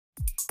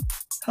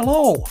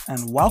Hello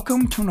and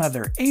welcome to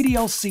another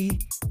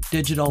ADLC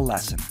digital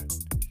lesson.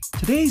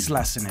 Today's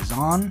lesson is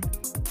on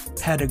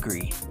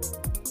Pedigree.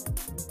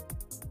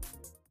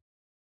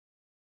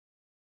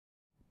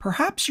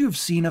 Perhaps you've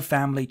seen a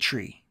family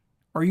tree,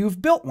 or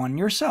you've built one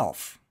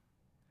yourself.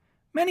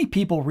 Many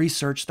people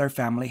research their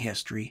family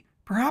history,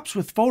 perhaps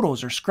with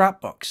photos or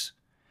scrapbooks.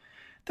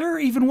 There are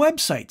even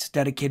websites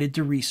dedicated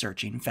to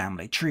researching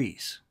family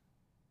trees.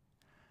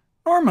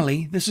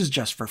 Normally, this is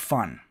just for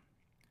fun,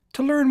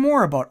 to learn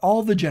more about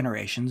all the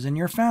generations in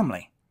your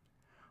family,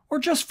 or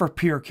just for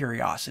pure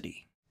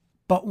curiosity.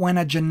 But when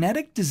a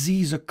genetic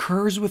disease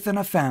occurs within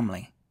a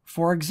family,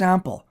 for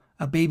example,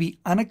 a baby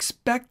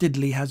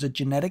unexpectedly has a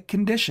genetic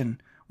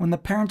condition when the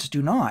parents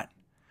do not,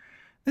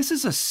 this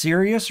is a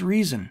serious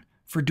reason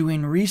for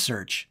doing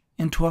research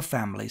into a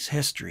family's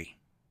history.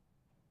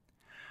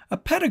 A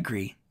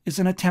pedigree is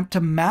an attempt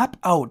to map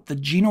out the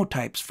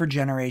genotypes for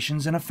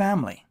generations in a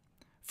family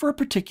for a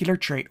particular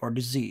trait or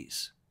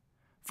disease.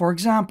 For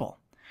example,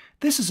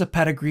 this is a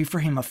pedigree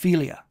for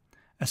hemophilia,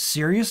 a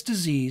serious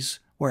disease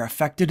where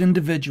affected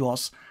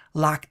individuals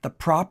lack the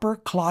proper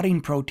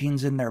clotting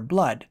proteins in their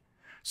blood,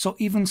 so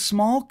even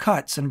small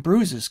cuts and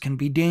bruises can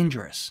be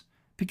dangerous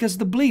because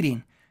the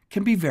bleeding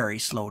can be very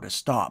slow to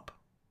stop.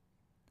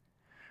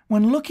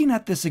 When looking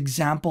at this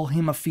example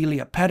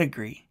hemophilia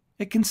pedigree,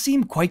 it can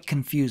seem quite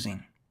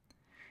confusing.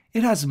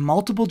 It has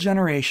multiple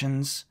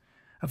generations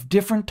of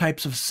different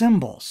types of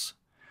symbols,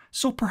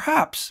 so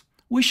perhaps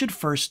we should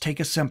first take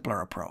a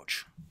simpler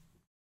approach.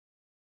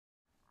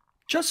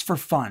 Just for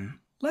fun,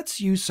 let's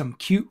use some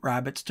cute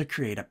rabbits to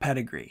create a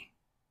pedigree.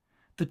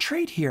 The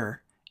trait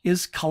here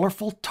is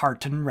colorful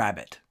tartan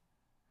rabbit.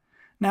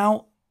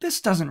 Now, this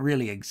doesn't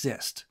really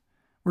exist.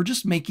 We're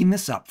just making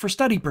this up for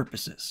study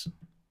purposes.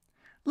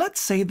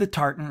 Let's say the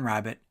tartan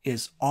rabbit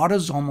is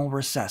autosomal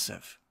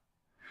recessive.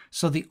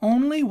 So the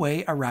only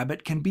way a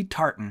rabbit can be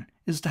tartan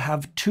is to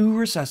have two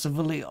recessive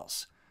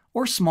alleles,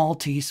 or small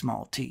t,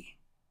 small t.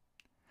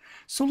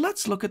 So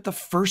let's look at the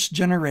first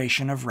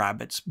generation of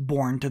rabbits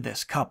born to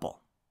this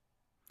couple.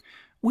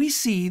 We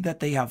see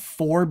that they have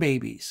 4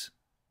 babies,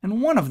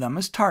 and one of them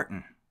is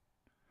tartan.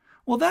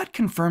 Well, that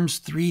confirms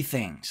 3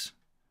 things.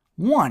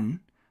 1,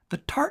 the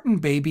tartan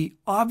baby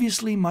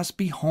obviously must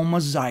be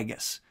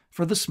homozygous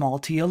for the small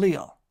t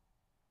allele.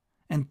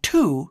 And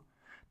 2,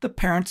 the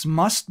parents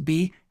must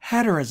be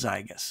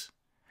heterozygous.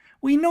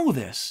 We know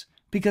this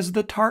because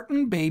the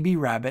tartan baby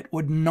rabbit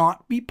would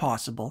not be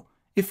possible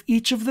if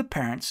each of the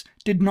parents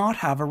did not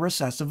have a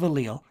recessive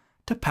allele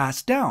to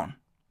pass down.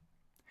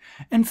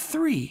 And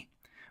 3,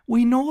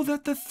 we know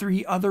that the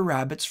 3 other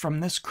rabbits from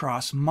this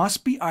cross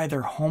must be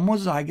either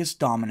homozygous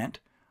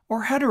dominant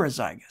or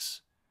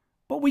heterozygous,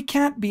 but we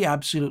can't be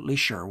absolutely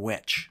sure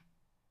which.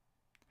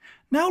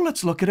 Now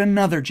let's look at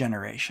another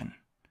generation.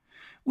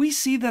 We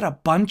see that a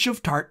bunch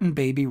of tartan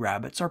baby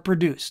rabbits are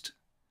produced.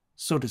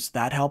 So does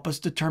that help us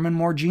determine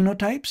more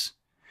genotypes?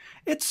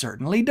 It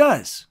certainly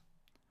does.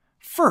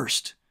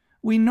 First,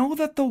 we know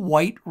that the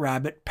white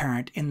rabbit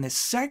parent in this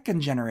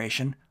second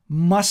generation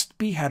must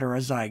be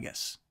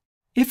heterozygous.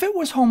 If it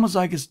was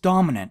homozygous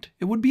dominant,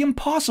 it would be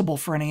impossible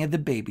for any of the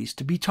babies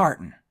to be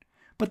tartan.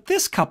 But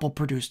this couple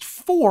produced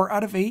 4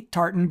 out of 8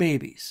 tartan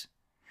babies.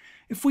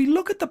 If we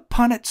look at the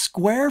Punnett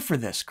square for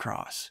this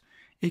cross,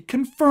 it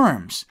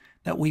confirms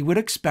that we would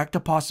expect a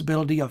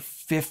possibility of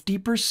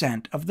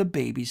 50% of the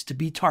babies to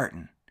be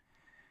tartan.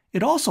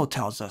 It also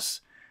tells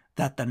us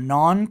that the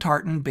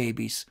non-tartan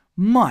babies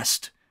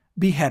must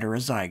be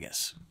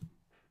heterozygous.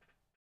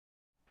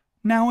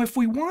 Now, if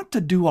we want to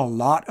do a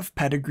lot of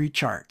pedigree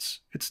charts,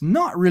 it's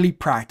not really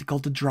practical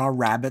to draw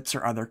rabbits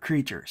or other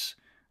creatures.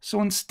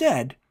 So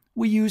instead,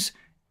 we use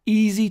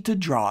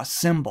easy-to-draw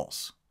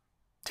symbols.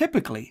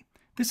 Typically,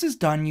 this is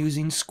done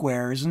using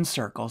squares and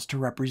circles to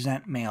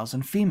represent males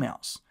and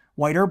females,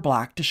 white or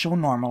black to show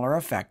normal or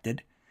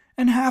affected,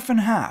 and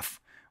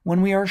half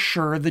when we are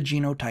sure the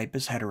genotype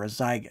is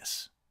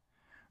heterozygous.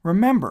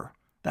 Remember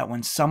that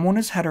when someone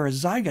is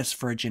heterozygous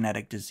for a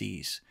genetic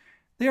disease,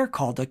 they are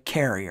called a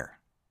carrier.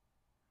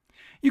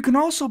 You can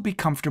also be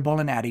comfortable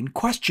in adding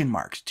question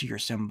marks to your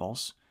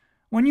symbols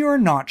when you are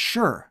not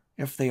sure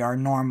if they are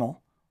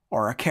normal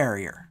or a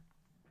carrier.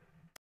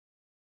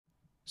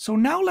 So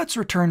now let's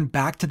return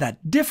back to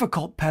that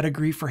difficult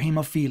pedigree for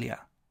hemophilia,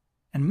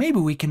 and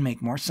maybe we can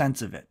make more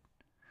sense of it.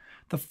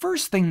 The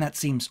first thing that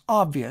seems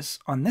obvious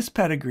on this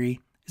pedigree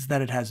is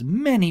that it has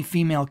many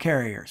female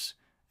carriers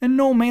and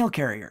no male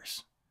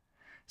carriers.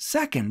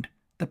 Second,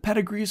 the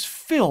pedigree is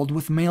filled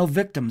with male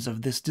victims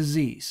of this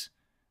disease,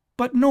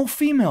 but no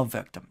female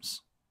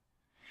victims.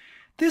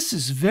 This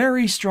is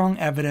very strong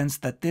evidence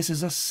that this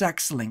is a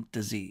sex-linked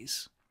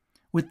disease,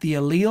 with the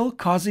allele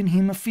causing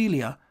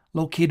hemophilia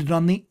located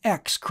on the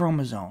X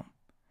chromosome.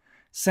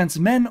 Since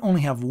men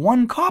only have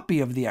 1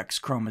 copy of the X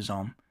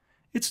chromosome,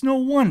 it's no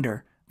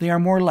wonder they are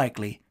more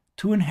likely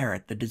to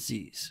inherit the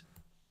disease.